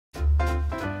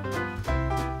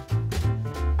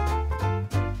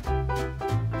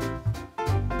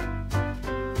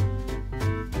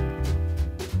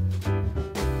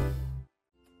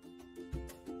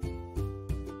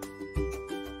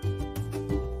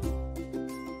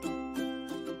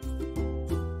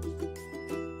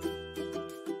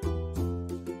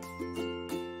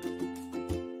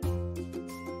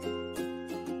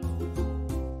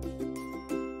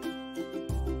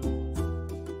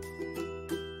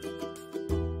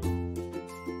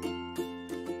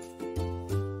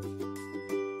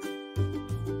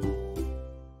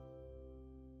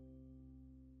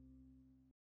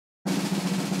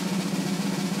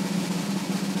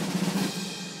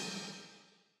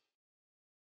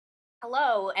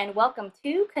Hello and welcome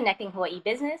to Connecting Hawaii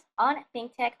Business on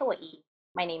ThinkTech Hawaii.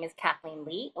 My name is Kathleen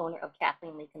Lee, owner of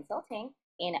Kathleen Lee Consulting,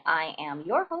 and I am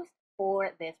your host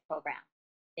for this program.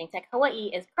 ThinkTech Hawaii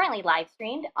is currently live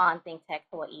streamed on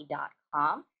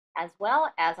thinktechhawaii.com as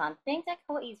well as on ThinkTech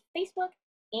Hawaii's Facebook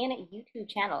and YouTube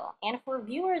channel. And for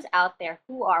viewers out there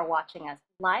who are watching us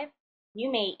live,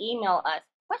 you may email us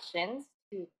questions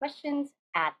to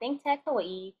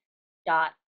questions@thinktechhawaii.com.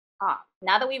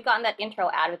 Now that we've gotten that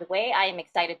intro out of the way, I am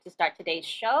excited to start today's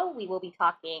show. We will be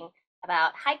talking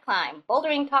about HiClimb,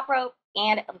 bouldering top rope,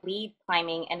 and lead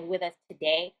climbing. And with us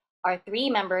today are three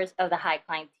members of the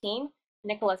HiClimb team,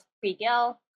 Nicholas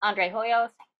Pregill, Andre Hoyos,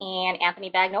 and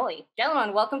Anthony Bagnoli.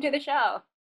 Gentlemen, welcome to the show.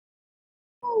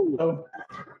 Oh,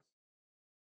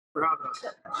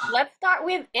 Let's start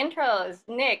with intros.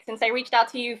 Nick, since I reached out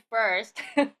to you first,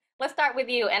 let's start with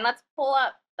you and let's pull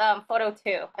up photo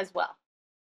 2 as well.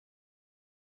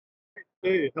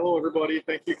 hey, hello everybody.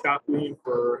 Thank you, Kathleen,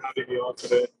 for having me on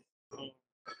today.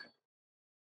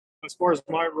 As far as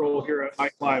my role here at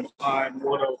HiClimb, I'm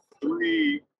one of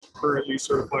 3 currently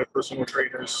certified personal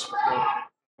trainers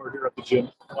who are here at the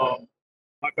gym.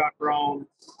 My background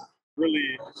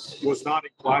really was not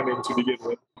in climbing to begin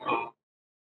with. I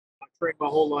trained my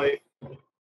whole life,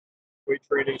 weight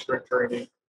training, strength training.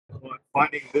 But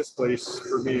finding this place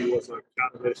for me was a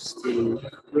catalyst to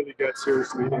really get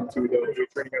seriously into the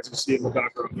weight training, as you see in the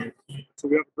background here. So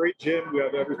we have a great gym. We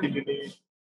have everything you need.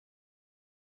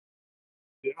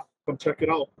 Yeah, come check it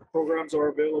out. Programs are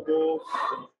available.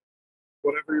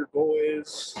 Whatever your goal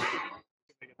is, we can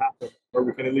make it happen, or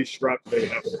we can at least strive to make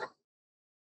it happen.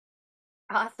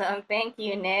 Awesome. Thank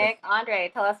you, Nick.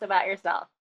 Andre, tell us about yourself.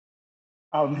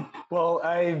 Well,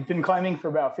 I've been climbing for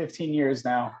about 15 years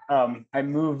now. I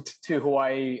moved to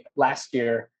Hawaii last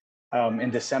year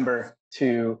in December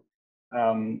to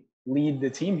lead the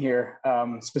team here,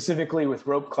 specifically with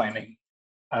rope climbing.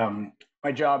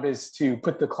 My job is to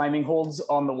put the climbing holds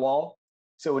on the wall.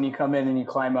 So when you come in and you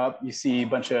climb up, you see a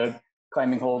bunch of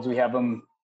climbing holds. We have them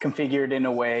configured in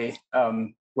a way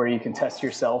where you can test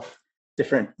yourself.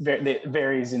 It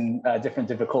varies in different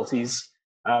difficulties.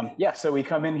 So we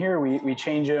come in here, we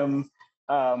change them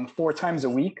 4 times a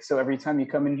week. So every time you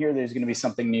come in here, there's going to be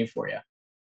something new for you.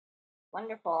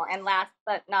 Wonderful. And last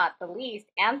but not the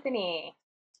least, Anthony.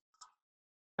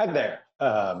 Hi there.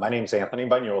 My name is Anthony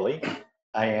Bagnoli.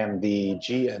 I am the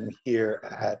GM here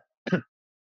at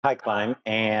HiClimb,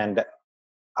 and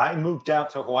I moved out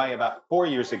to Hawaii about 4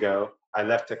 years ago. I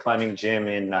left a climbing gym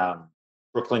in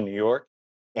Brooklyn, New York,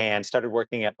 and started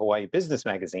working at Hawaii Business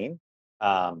Magazine.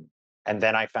 And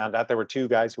then I found out there were 2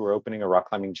 guys who were opening a rock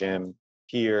climbing gym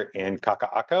here in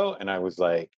Kaka'ako, and I was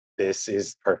like, this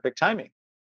is perfect timing.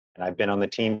 And I've been on the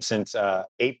team since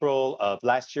April of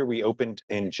last year. We opened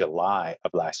in July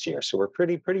of last year, so we're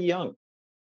pretty young.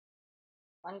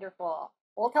 Wonderful.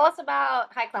 Well, tell us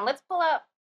about HiClimb. Let's pull up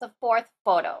the 4th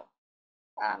photo.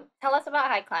 Tell us about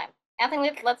HiClimb.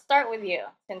 Anthony, let's start with you,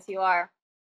 since you are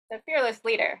the fearless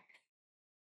leader.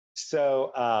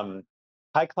 So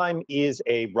HiClimb is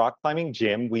a rock climbing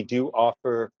gym. We do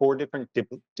offer 4 different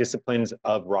disciplines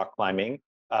of rock climbing.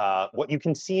 What you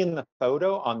can see in the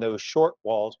photo on those short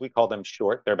walls, we call them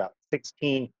short. They're about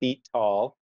 16 feet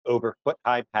tall over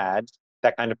foot-high pads.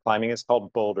 That kind of climbing is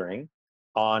called bouldering.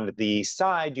 On the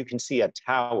side, you can see a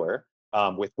tower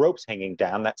with ropes hanging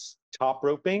down. That's top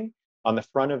roping. On the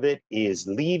front of it is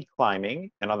lead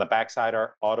climbing, and on the backside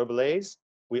are auto belays.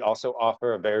 We also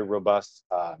offer a very robust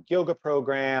yoga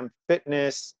program,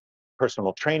 fitness,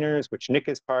 personal trainers, which Nick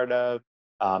is part of.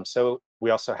 So we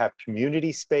also have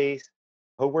community space,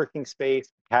 co-working space,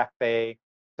 cafe.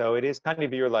 So it is kind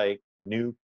of your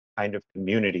new kind of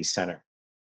community center.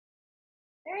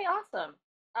 Very awesome.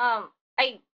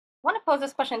 I want to pose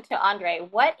this question to Andre.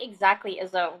 What exactly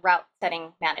is a route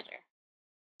setting manager?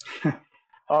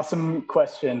 Awesome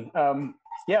question.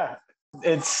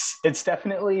 It's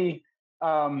definitely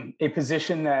a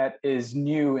position that is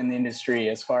new in the industry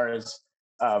as far as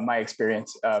my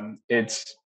experience.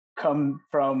 It's come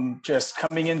from just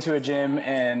coming into a gym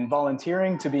and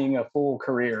volunteering to being a full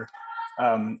career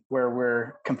where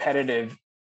we're competitive.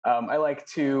 I like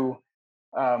to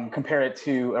compare it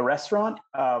to a restaurant.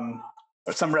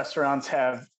 Some restaurants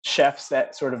have chefs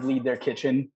that sort of lead their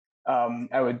kitchen.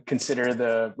 I would consider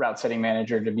the route setting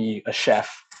manager to be a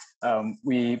chef.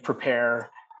 We prepare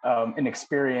an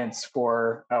experience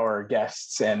for our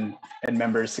guests and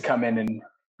members to come in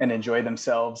and enjoy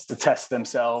themselves, to test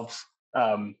themselves.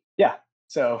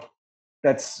 So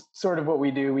that's sort of what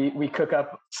we do. We cook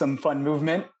up some fun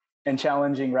movement and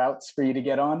challenging routes for you to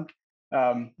get on.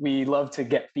 We love to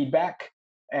get feedback,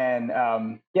 and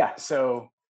so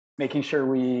making sure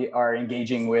we are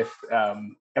engaging with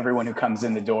everyone who comes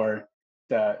in the door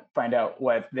to find out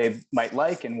what they might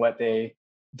like and what they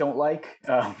don't like,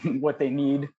 what they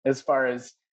need as far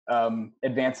as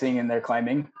advancing in their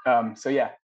climbing. So yeah,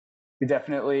 we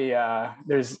definitely,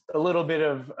 there's a little bit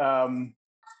of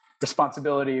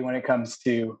responsibility when it comes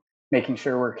to making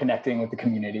sure we're connecting with the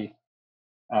community.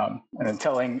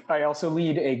 And I also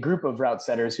lead a group of route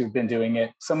setters who've been doing it.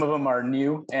 Some of them are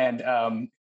new, and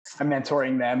I'm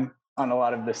mentoring them on a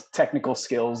lot of the technical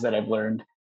skills that I've learned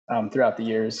throughout the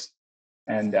years.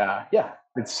 And yeah,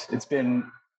 it's been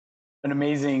an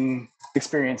amazing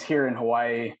experience here in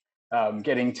Hawaii,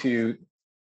 getting to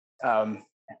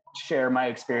share my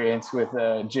experience with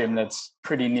a gym that's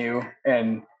pretty new.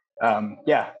 And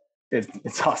yeah,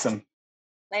 it's awesome.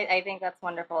 I think that's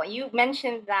wonderful. You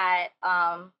mentioned that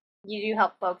you do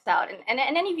help folks out, and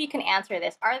any of you can answer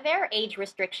this. Are there age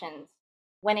restrictions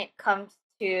when it comes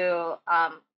to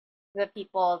the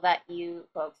people that you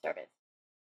folks service?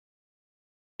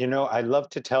 You know, I love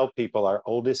to tell people our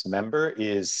oldest member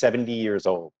is 70 years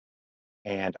old,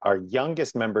 and our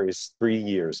youngest member is 3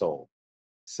 years old.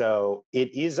 So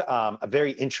it is a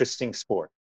very interesting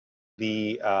sport.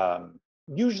 The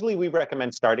usually we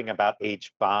recommend starting about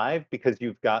age 5 because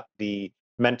you've got the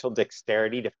mental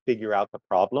dexterity to figure out the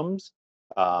problems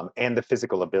and the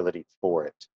physical ability for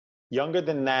it. Younger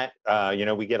than that, you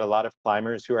know, we get a lot of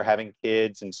climbers who are having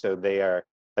kids, and so they are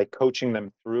like coaching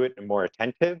them through it and more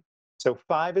attentive. So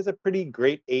 5 is a pretty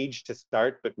great age to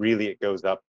start, but really it goes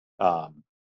up.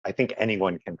 I think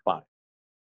anyone can climb.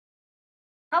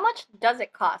 How much does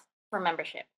it cost for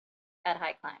membership at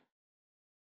HiClimb?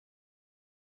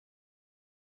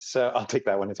 So I'll take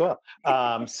that one as well.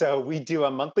 So we do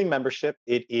a monthly membership.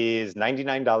 It is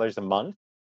 $99 a month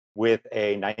with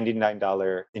a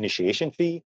 $99 initiation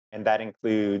fee. And that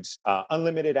includes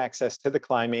unlimited access to the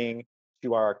climbing,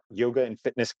 to our yoga and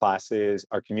fitness classes,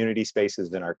 our community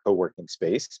spaces, and our co-working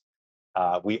space.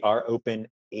 We are open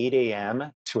 8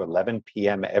 a.m. to 11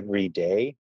 p.m. every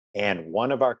day. And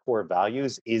one of our core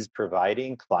values is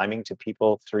providing climbing to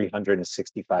people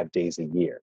 365 days a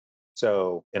year.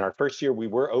 So in our first year, we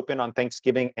were open on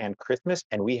Thanksgiving and Christmas,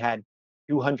 and we had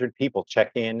 200 people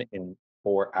check in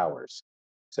 4 hours.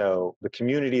 So the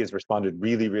community has responded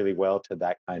really, really well to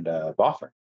that kind of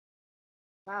offer.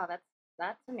 Wow,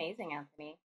 that's amazing,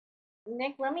 Anthony.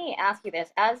 Nick, let me ask you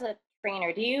this. As a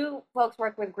trainer, do you folks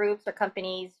work with groups or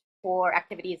companies for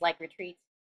activities like retreats?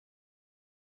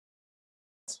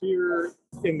 Here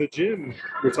in the gym,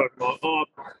 we're talking about.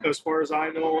 As far as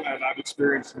I know, and I've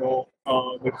experienced,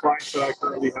 the clients that I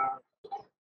currently have,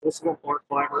 most of them are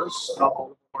climbers. Not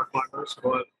all of them are climbers,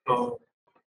 but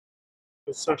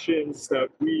the sessions that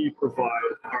we provide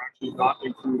are actually not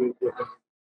included with them.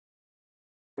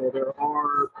 So there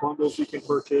are bundles you can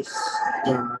purchase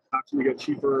that actually get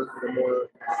cheaper the more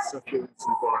sessions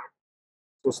you buy.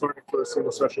 So starting for a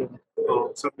single session,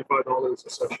 $75 a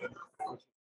session.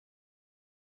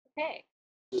 Okay,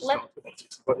 Discount.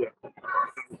 But yeah,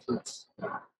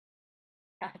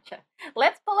 gotcha.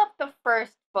 Let's pull up the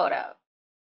first photo.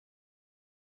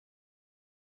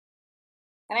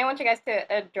 And I want you guys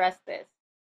to address this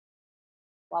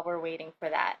while we're waiting for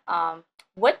that.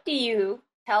 What do you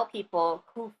tell people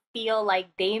who feel like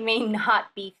they may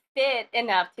not be fit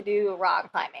enough to do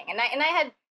rock climbing? And I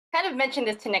had kind of mentioned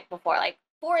this to Nick before. Like,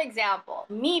 for example,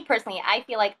 me personally, I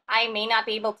feel like I may not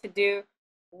be able to do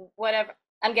whatever.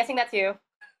 I'm guessing that's you.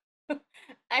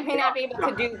 I may not be able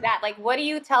to do that. Like, what do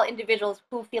you tell individuals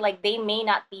who feel like they may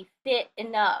not be fit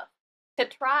enough to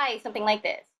try something like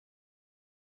this?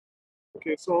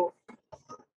 okay, so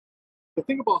the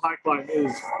thing about HiClimb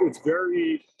is it's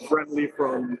very friendly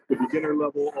from the beginner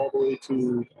level all the way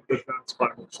to advanced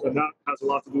climbers, and that has a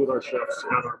lot to do with our chefs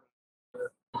and our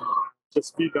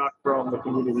just feedback from the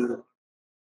community.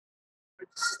 I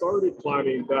started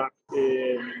climbing back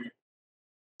in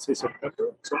say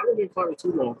September, so I haven't been climbing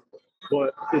too long,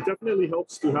 but it definitely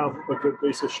helps to have a good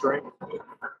base of strength. But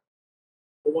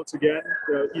once again,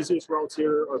 the easiest routes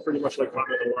here are pretty much like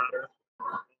climbing a ladder.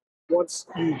 Once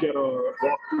you get a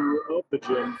walkthrough of the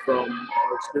gym from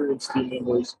our experienced team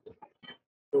members,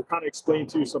 they'll kind of explain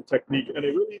to you some technique, and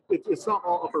it's not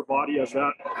all upper body as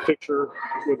that picture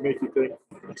would make you think.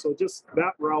 So just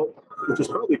that route, which is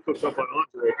probably cooked up on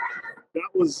Andre, that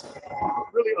was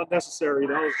really unnecessary.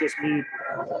 That was just me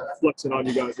flexing on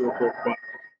you guys real quick. But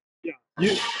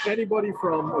yeah, anybody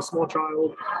from a small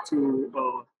child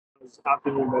to, as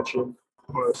Anthony mentioned,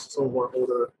 or some of our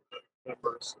older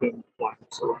members can climb.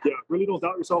 So yeah, really don't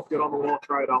doubt yourself. Get on the wall,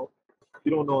 try it out.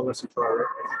 You don't know unless you try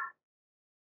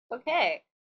it. Okay,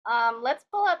 let's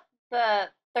pull up the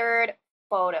third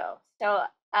photo. So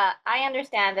I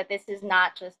understand that this is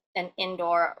not just an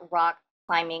indoor rock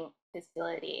climbing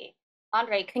facility.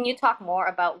 Andre, can you talk more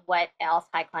about what else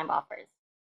HiClimb offers?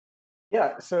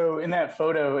 Yeah, so in that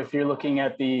photo, if you're looking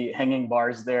at the hanging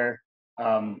bars there,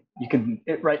 you can,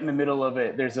 right in the middle of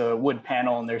it, there's a wood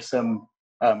panel and there's some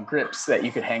grips that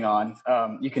you could hang on.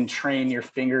 You can train your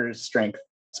fingers strength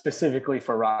specifically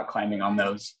for rock climbing on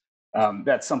those.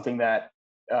 That's something that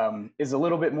is a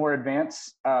little bit more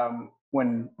advanced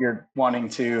when you're wanting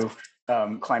to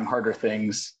climb harder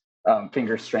things.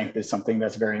 Finger strength is something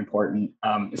that's very important.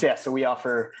 So yeah, so we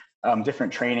offer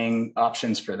different training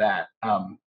options for that.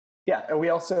 Yeah, we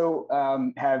also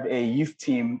have a youth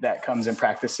team that comes and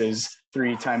practices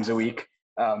 3 times a week.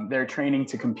 They're training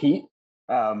to compete.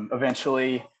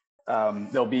 Eventually,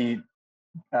 they'll be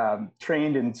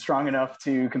trained and strong enough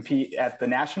to compete at the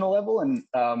national level and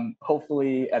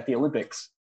hopefully at the Olympics,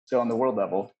 so on the world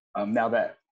level, now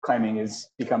that climbing is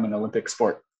become an Olympic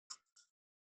sport.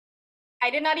 I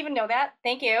did not even know that.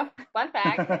 Thank you. Fun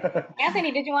fact.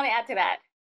 Anthony, did you want to add to that?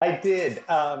 I did.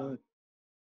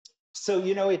 So,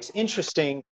 it's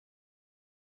interesting.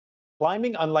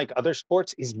 Climbing, unlike other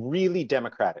sports, is really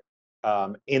democratic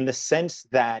in the sense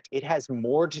that it has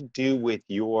more to do with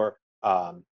your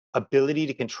ability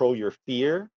to control your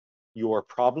fear, your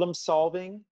problem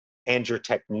solving, and your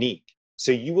technique.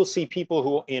 So you will see people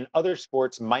who in other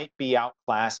sports might be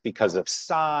outclassed because of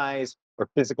size or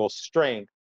physical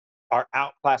strength are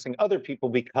outclassing other people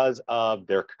because of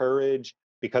their courage,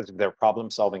 because of their problem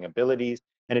solving abilities.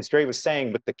 And as Dre was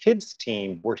saying, with the kids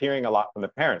team, we're hearing a lot from the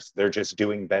parents. They're just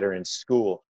doing better in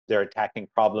school. They're attacking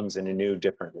problems in a new,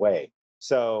 different way.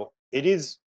 So it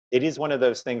is one of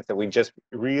those things that we just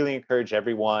really encourage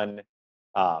everyone.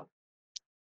 Um,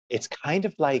 it's kind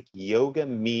of like yoga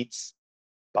meets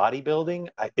bodybuilding.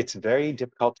 It's very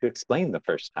difficult to explain the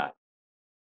first time.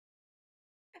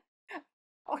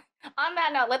 On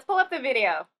that note, let's pull up the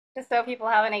video just so people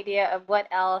have an idea of what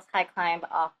else HiClimb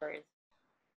offers.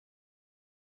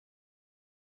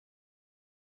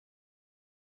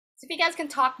 So if you guys can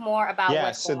talk more about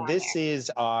what's going on this here.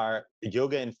 is our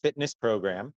yoga and fitness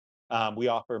program. We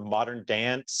offer modern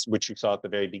dance, which you saw at the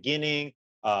very beginning,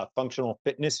 functional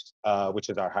fitness, which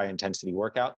is our high intensity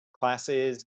workout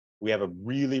classes. We have a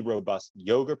really robust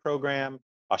yoga program,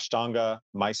 Ashtanga,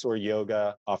 Mysore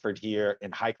yoga offered here.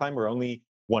 In HiClimb, we're only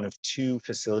one of 2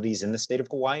 facilities in the state of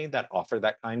Hawaii that offer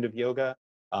that kind of yoga.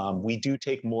 We do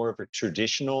take more of a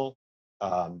traditional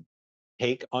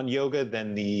take on yoga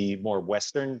than the more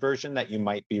Western version that you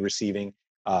might be receiving,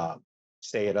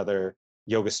 say, at other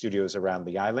yoga studios around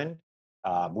the island.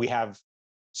 We have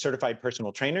certified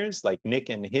personal trainers like Nick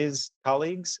and his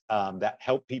colleagues that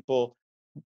help people.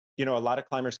 A lot of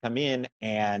climbers come in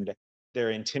and they're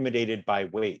intimidated by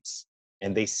weights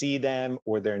and they see them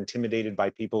or they're intimidated by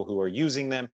people who are using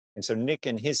them. And so Nick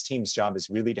and his team's job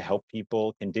is really to help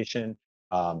people condition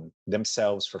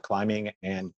themselves for climbing.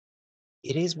 And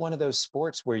it is one of those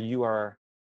sports where you're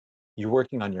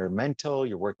working on your mental,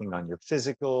 you're working on your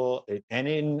physical, and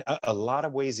in a lot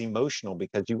of ways emotional,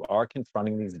 because you are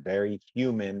confronting these very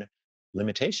human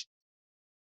limitations.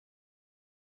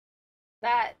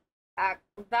 That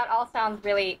that all sounds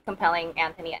really compelling,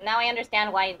 Anthony. Now I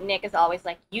understand why Nick is always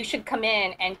like, "You should come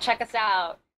in and check us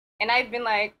out," and I've been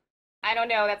like, "I don't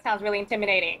know, that sounds really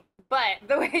intimidating." But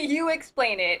the way you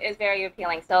explain it is very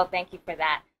appealing. So thank you for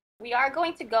that. We are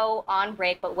going to go on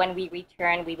break, but when we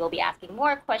return, we will be asking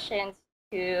more questions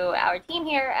to our team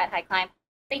here at HiClimb.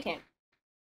 Stay tuned.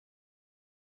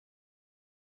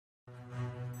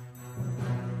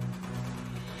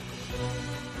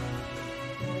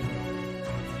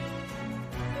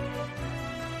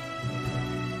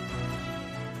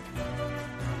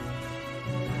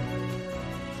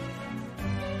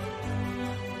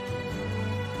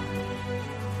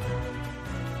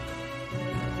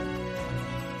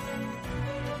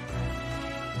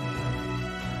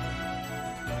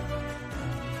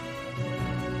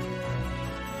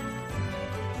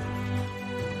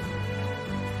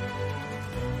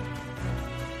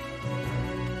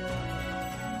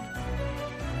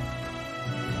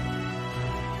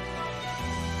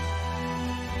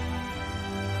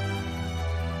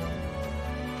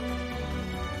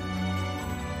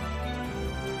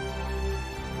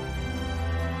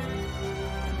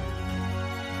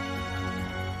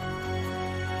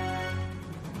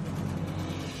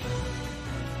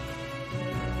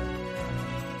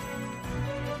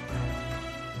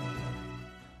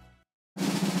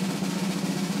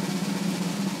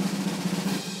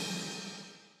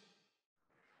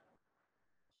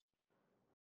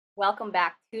 Welcome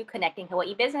back to Connecting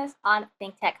Hawaii Business on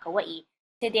ThinkTech Hawaii.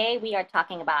 Today we are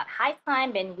talking about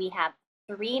HiClimb, and we have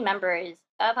 3 members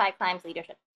of HiClimb's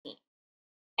leadership team.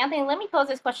 Anthony, let me pose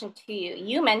this question to you.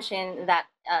 You mentioned that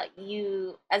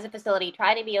you, as a facility,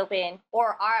 try to be open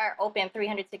or are open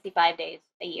 365 days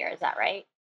a year. Is that right?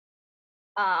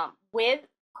 With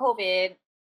COVID,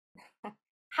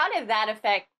 how did that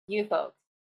affect you folks?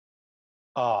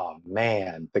 Oh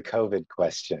man, the COVID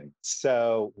question.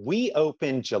 So we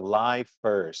opened July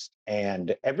 1st,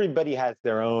 and everybody has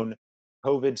their own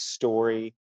COVID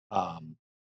story. Um,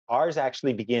 Ours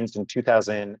actually begins in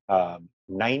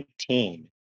 2019.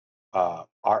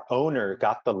 Our owner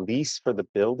got the lease for the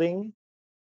building.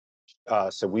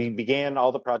 So we began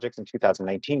all the projects in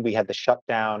 2019. We had the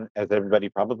shutdown, as everybody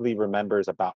probably remembers,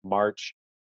 about March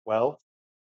 12th,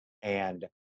 and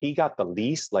he got the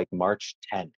lease like March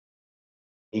 10th.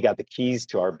 He got the keys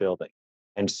to our building.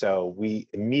 And so we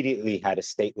immediately had a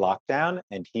state lockdown,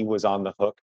 and he was on the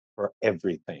hook for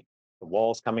everything. The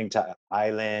walls coming to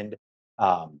island.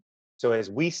 So as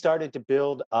we started to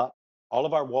build up, all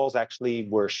of our walls actually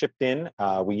were shipped in.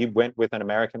 We went with an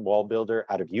American wall builder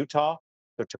out of Utah.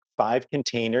 So it took 5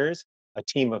 containers, a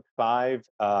team of 5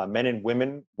 men and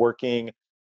women working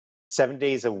 7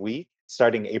 days a week,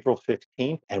 starting April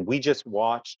 15th. And we just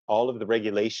watched all of the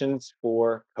regulations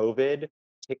for COVID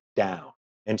tick down.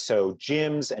 And so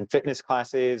gyms and fitness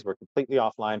classes were completely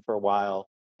offline for a while.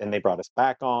 Then they brought us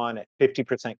back on at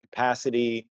 50%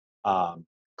 capacity.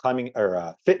 Climbing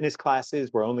or fitness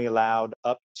classes were only allowed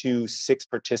up to 6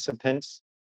 participants.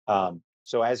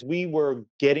 So as we were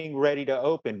getting ready to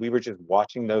open, we were just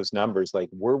watching those numbers. Like,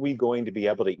 were we going to be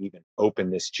able to even open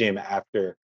this gym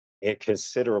after a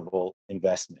considerable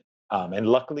investment? And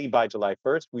luckily, by July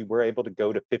 1st, we were able to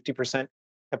go to 50%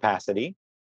 capacity.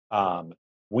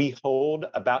 We hold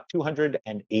about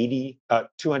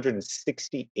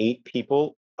 268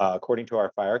 people, according to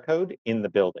our fire code, in the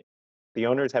building. The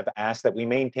owners have asked that we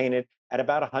maintain it at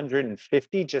about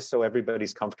 150, just so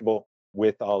everybody's comfortable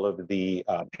with all of the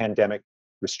pandemic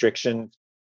restrictions.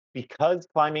 Because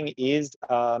climbing is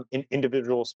an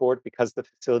individual sport, because the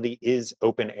facility is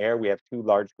open air, we have 2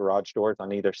 large garage doors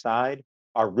on either side.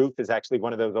 Our roof is actually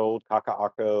one of those old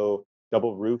kaka'ako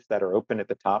double roofs that are open at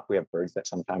the top. We have birds that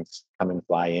sometimes come and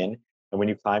fly in. And when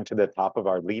you climb to the top of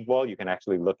our lead wall, you can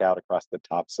actually look out across the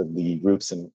tops of the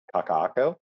roofs in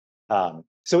kaka'ako.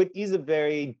 So it is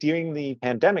during the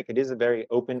pandemic, it is a very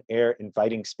open air,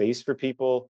 inviting space for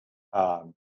people.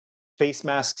 Face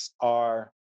masks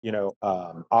are,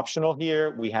 optional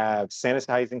here. We have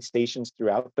sanitizing stations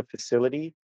throughout the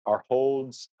facility. Our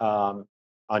holds,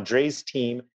 Andre's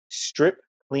team strip,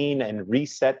 clean, and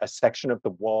reset a section of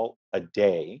the wall a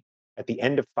day. At the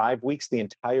end of 5 weeks, the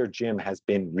entire gym has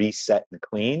been reset and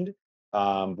cleaned.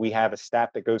 We have a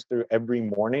staff that goes through every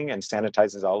morning and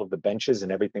sanitizes all of the benches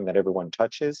and everything that everyone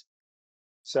touches.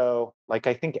 So, like,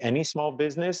 I think any small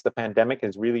business, the pandemic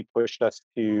has really pushed us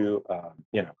to,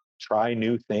 try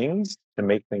new things to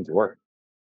make things work.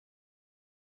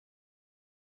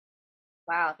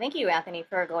 Wow, thank you, Anthony,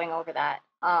 for going over that.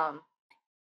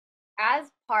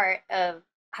 As part of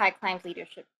HiClimb's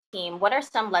leadership team, what are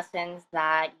some lessons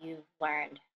that you've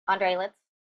learned? Andre, let's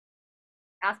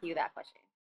ask you that question.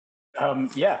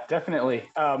 Yeah, definitely.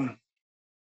 So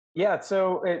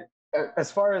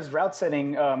as far as route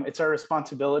setting, it's our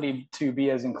responsibility to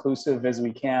be as inclusive as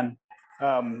we can.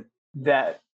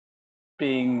 That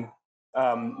being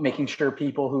making sure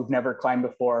people who've never climbed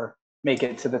before make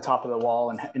it to the top of the wall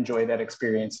and enjoy that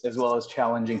experience, as well as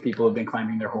challenging people who've been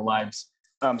climbing their whole lives.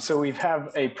 So we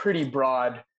have a pretty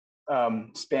broad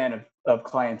span of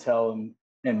clientele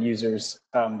and users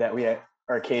that we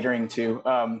are catering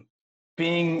to.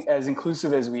 Being as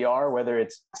inclusive as we are, whether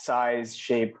it's size,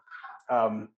 shape,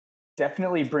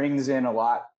 definitely brings in a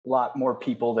lot more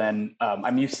people than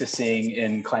I'm used to seeing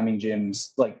in climbing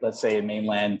gyms, like, let's say, in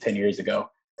mainland 10 years ago.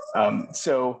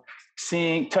 So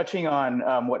touching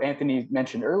on what Anthony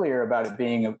mentioned earlier about it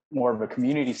being more of a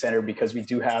community center, because we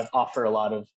do offer a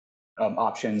lot of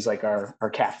options, like our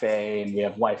cafe, and we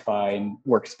have Wi-Fi and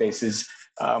workspaces.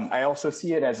 I also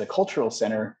see it as a cultural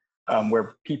center,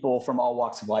 where people from all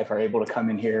walks of life are able to come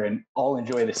in here and all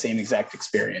enjoy the same exact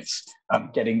experience,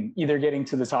 getting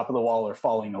to the top of the wall or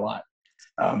falling a lot.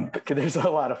 Because there's a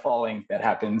lot of falling that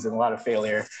happens and a lot of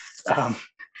failure.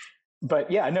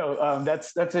 But yeah, no,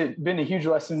 that's been a huge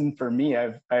lesson for me.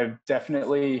 I've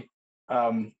definitely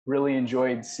really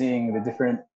enjoyed seeing the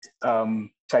different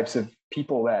types of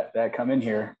people that come in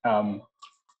here.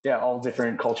 All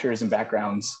different cultures and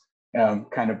backgrounds,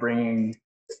 kind of bringing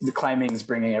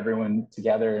everyone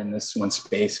together in this one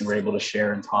space, and we're able to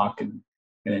share and talk and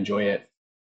enjoy it.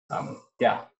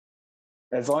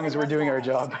 As long as we're doing our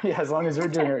job. Yeah, as long as we're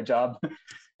doing our job,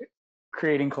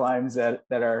 creating climbs that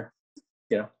are,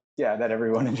 yeah, that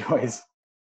everyone enjoys.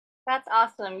 That's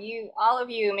awesome. All of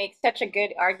you make such a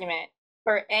good argument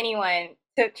for anyone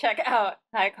to check out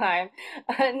HiClimb.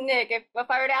 Nick, if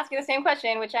I were to ask you the same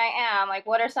question, which I am, like,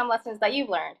 what are some lessons that you've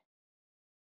learned?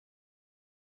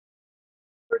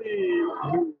 Pretty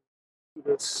new to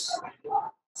this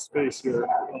space here.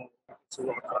 So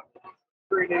rock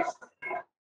climbing training,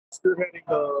 spearheading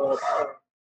the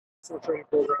sort training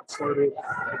program started.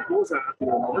 What was that?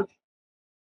 March.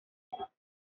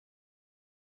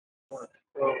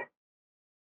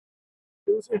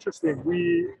 It was interesting.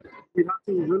 We had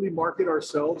to really market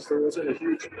ourselves. There wasn't a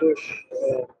huge push.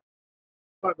 It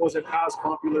wasn't as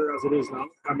popular as it is now.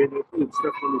 I mean, it's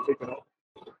definitely taken off.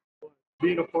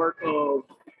 Being a part of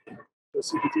the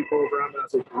CPT program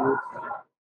as a group,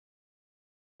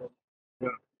 yeah,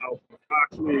 I'll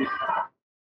actually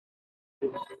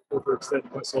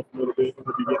overextend myself a little bit in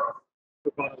the beginning.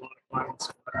 Took on a lot of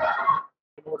clients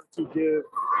in order to give,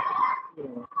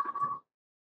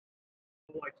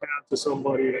 all I can to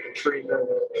somebody and train them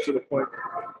to the point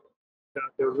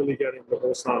that they're really getting the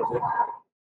most out of it.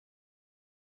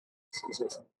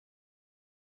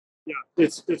 Yeah,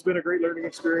 it's been a great learning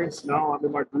experience. Now I'm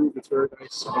in my groove. It's very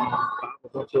nice. I have a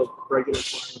bunch of regular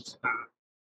clients that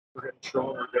are getting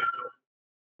strong. We're getting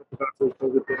back to the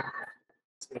COVID thing.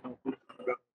 Stay healthy. I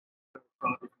got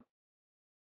product.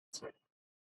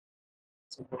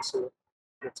 So also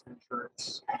get some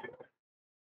insurance.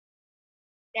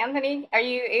 Anthony, are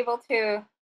you able to? Of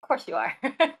course you are.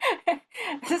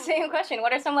 It's the same question.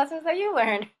 What are some lessons that you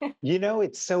learned?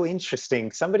 It's so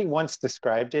interesting. Somebody once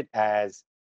described it as,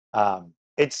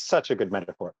 it's such a good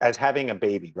metaphor, as having a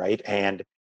baby, right? And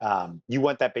you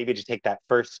want that baby to take that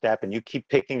first step, and you keep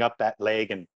picking up that leg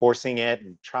and forcing it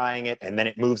and trying it, and then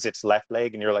it moves its left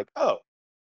leg, and you're like, oh,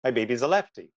 my baby's a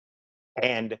lefty.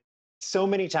 And so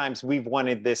many times we've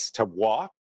wanted this to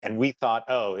walk, and we thought,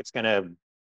 oh, it's going to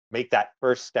make that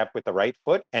first step with the right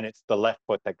foot, and it's the left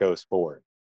foot that goes forward.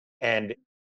 And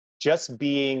just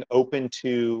being open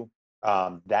to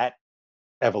that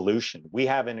evolution. We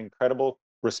have an incredible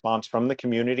response from the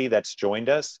community that's joined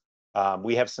us.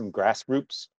 We have some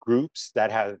grassroots groups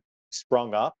that have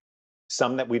sprung up,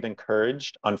 some that we've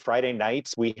encouraged. On Friday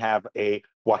nights, we have a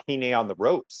wahine on the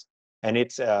ropes, and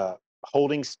it's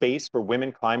holding space for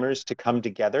women climbers to come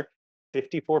together.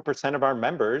 54% of our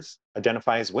members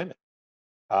identify as women.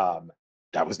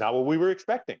 That was not what we were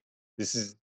expecting. This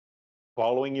is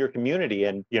following your community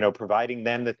and providing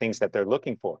them the things that they're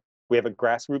looking for. We have a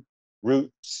grassroots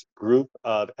group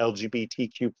of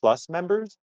LGBTQ plus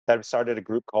members that have started a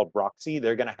group called Roxy.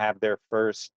 They're going to have their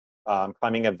first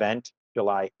climbing event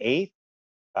July 8th.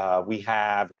 We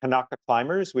have Kanaka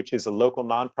Climbers, which is a local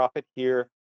nonprofit here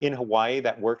in Hawaii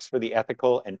that works for the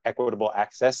ethical and equitable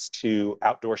access to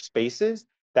outdoor spaces,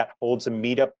 that holds a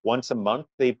meetup once a month.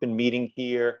 They've been meeting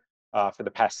here for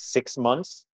the past 6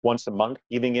 months, once a month,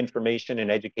 giving information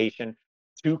and education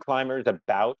to climbers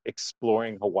about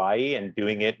exploring Hawaii and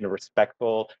doing it in a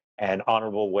respectful and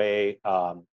honorable way,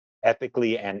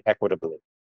 ethically and equitably.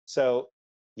 So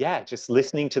yeah, just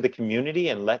listening to the community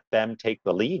and let them take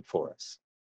the lead for us.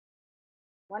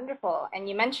 Wonderful. And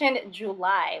you mentioned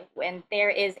July, when there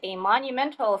is a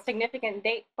monumental, significant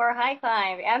date for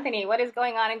HiClimb. Anthony, what is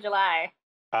going on in July?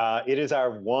 It is our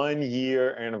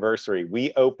 1-year anniversary.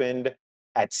 We opened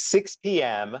at 6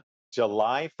 p.m.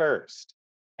 July 1st,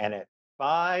 and at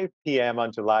 5 p.m.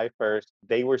 on July 1st,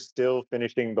 they were still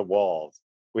finishing the walls.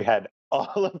 We had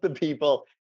all of the people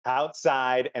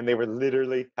outside, and they were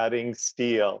literally cutting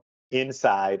steel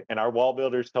inside. And our wall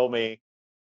builders told me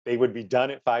they would be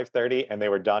done at 5:30, and they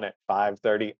were done at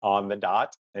 5:30 on the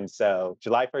dot. And so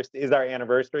July 1st is our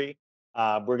anniversary.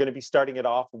 We're going to be starting it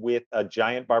off with a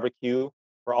giant barbecue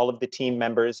for all of the team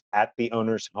members at the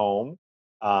owner's home.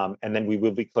 And then we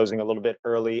will be closing a little bit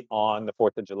early on the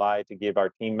 4th of July to give our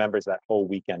team members that whole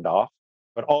weekend off.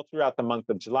 But all throughout the month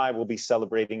of July, we'll be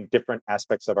celebrating different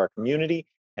aspects of our community.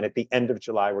 And at the end of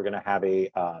July, we're going to have a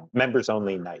members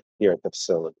only night here at the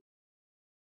facility.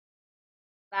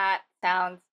 That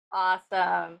sounds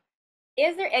awesome.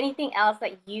 Is there anything else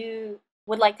that you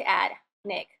would like to add,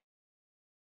 Nick?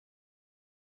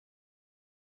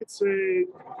 I'd say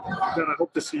that I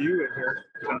hope to see you in here,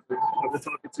 Catherine. I've been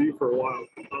talking to you for a while.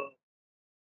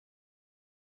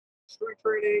 Strength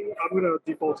training, I'm going to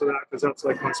default to that because that's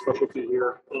like my specialty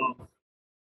here.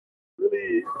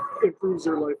 Really improves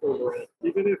your life overall.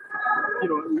 Even if,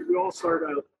 we all start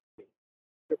at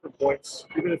different points,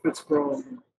 even if it's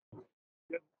from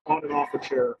getting on and off a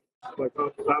chair. Like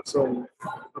I've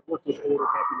worked with older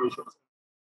populations.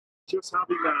 Just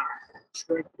having that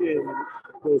strength in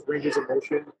those ranges of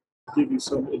motion give you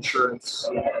some insurance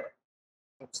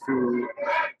comes to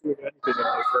doing anything in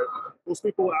life, right? Most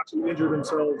people actually injure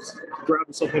themselves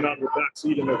grabbing something out of the back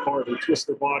seat in their car. They twist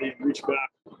their body and reach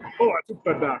back. Oh, I took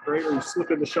that back, right? Or you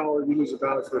slip in the shower, you lose your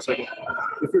balance for a second.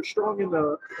 If you're strong in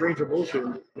the range of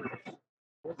motion,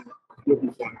 you'll be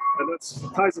fine. And that's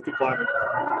ties into climbing.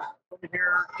 Coming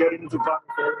here, getting into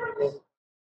climbing,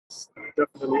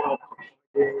 definitely up.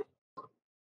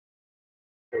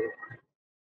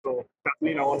 So,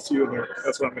 Kathleen, I want to see you in there.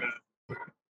 That's what I'm going to add.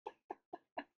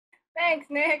 Thanks,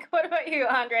 Nick. What about you,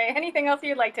 Andre? Anything else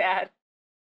you'd like to add?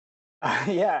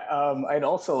 Yeah, I'd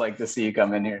also like to see you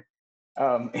come in here.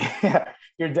 Yeah,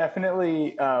 you're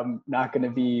definitely not going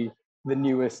to be the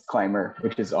newest climber,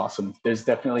 which is awesome. There's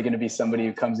definitely going to be somebody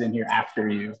who comes in here after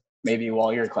you, maybe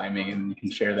while you're climbing, and you can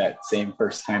share that same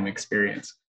first time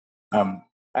experience.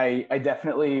 I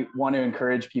definitely want to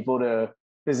encourage people to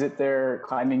visit their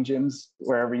climbing gyms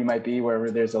wherever you might be,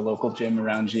 wherever there's a local gym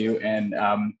around you, and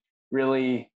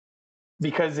really,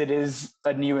 because it is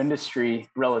a new industry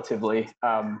relatively,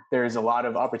 there's a lot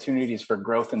of opportunities for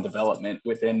growth and development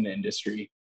within the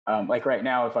industry. Like right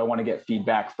now, if I want to get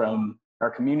feedback from our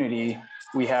community,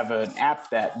 we have an app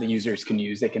that the users can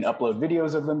use. They can upload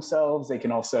videos of themselves. They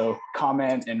can also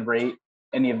comment and rate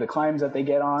any of the climbs that they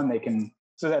get on. They can,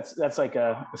 so that's like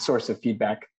a source of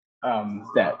feedback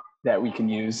that we can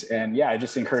use. And yeah, I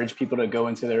just encourage people to go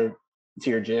into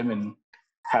your gym and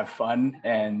have fun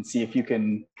and see if you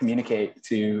can communicate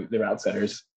to the route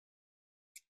setters.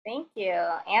 Thank you.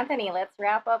 Anthony, let's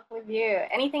wrap up with you.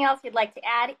 Anything else you'd like to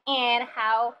add, and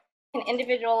how can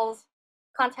individuals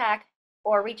contact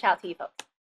or reach out to you folks?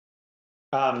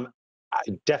 I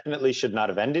definitely should not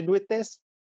have ended with this.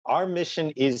 Our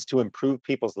mission is to improve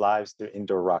people's lives through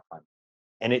indoor rock climbing.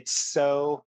 And it's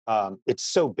so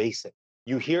basic.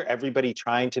 You hear everybody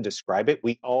trying to describe it.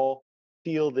 We all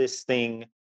feel this thing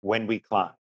when we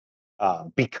climb.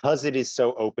 Because it is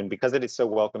so open, because it is so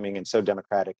welcoming and so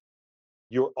democratic,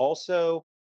 you're also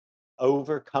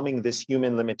overcoming this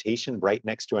human limitation right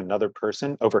next to another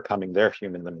person overcoming their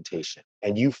human limitation.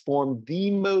 And you form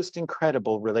the most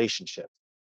incredible relationships.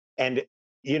 And,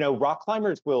 you know, rock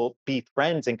climbers will be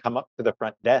friends and come up to the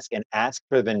front desk and ask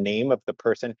for the name of the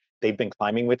person they've been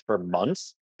climbing with for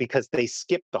months because they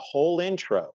skipped the whole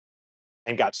intro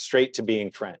and got straight to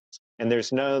being friends. And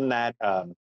there's none that,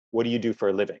 what do you do for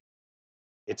a living?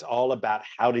 It's all about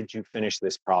how did you finish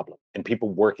this problem and people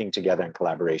working together in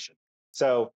collaboration.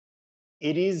 So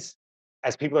it is,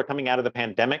 as people are coming out of the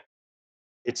pandemic,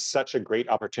 it's such a great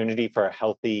opportunity for a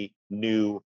healthy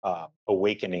new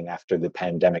awakening after the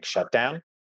pandemic shutdown.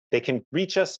 They can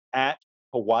reach us at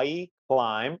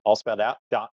HawaiiClimb, all spelled out,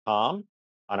 .com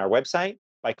on our website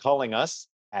by calling us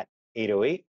at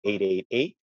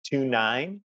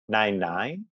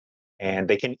 808-888-2999. And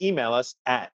they can email us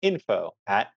at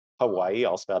info@Hawaii,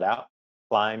 all spelled out,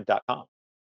 climb.com.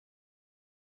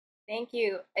 Thank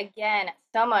you again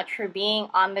so much for being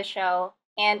on the show,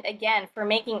 and again for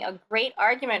making a great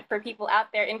argument for people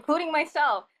out there, including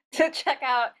myself, to check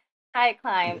out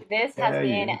HiClimb. This has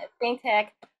been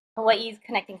ThinkTech Hawaii's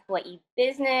Connecting Hawaii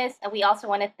Business. And we also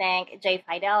want to thank Jay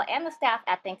Fidel and the staff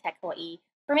at ThinkTech Hawaii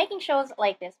for making shows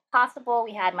like this possible.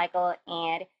 We had Michael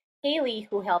and Haley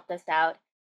who helped us out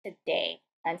today.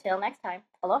 Until next time,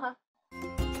 aloha.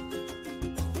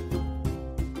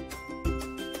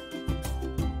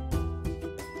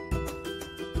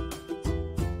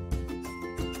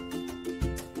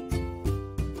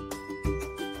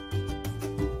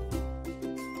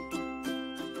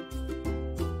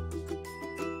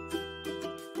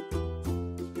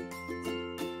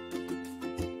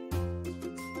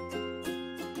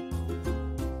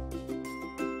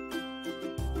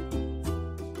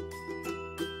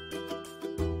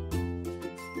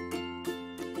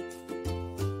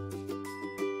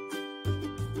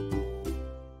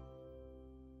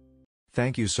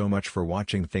 Thank you so much for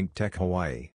watching ThinkTech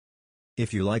Hawaii.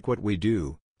 If you like what we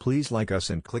do, please like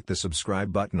us and click the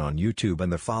subscribe button on YouTube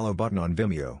and the follow button on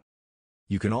Vimeo.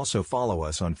 You can also follow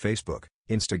us on Facebook,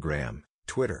 Instagram,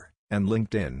 Twitter, and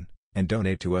LinkedIn, and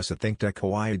donate to us at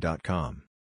thinktechhawaii.com.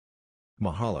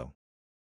 Mahalo.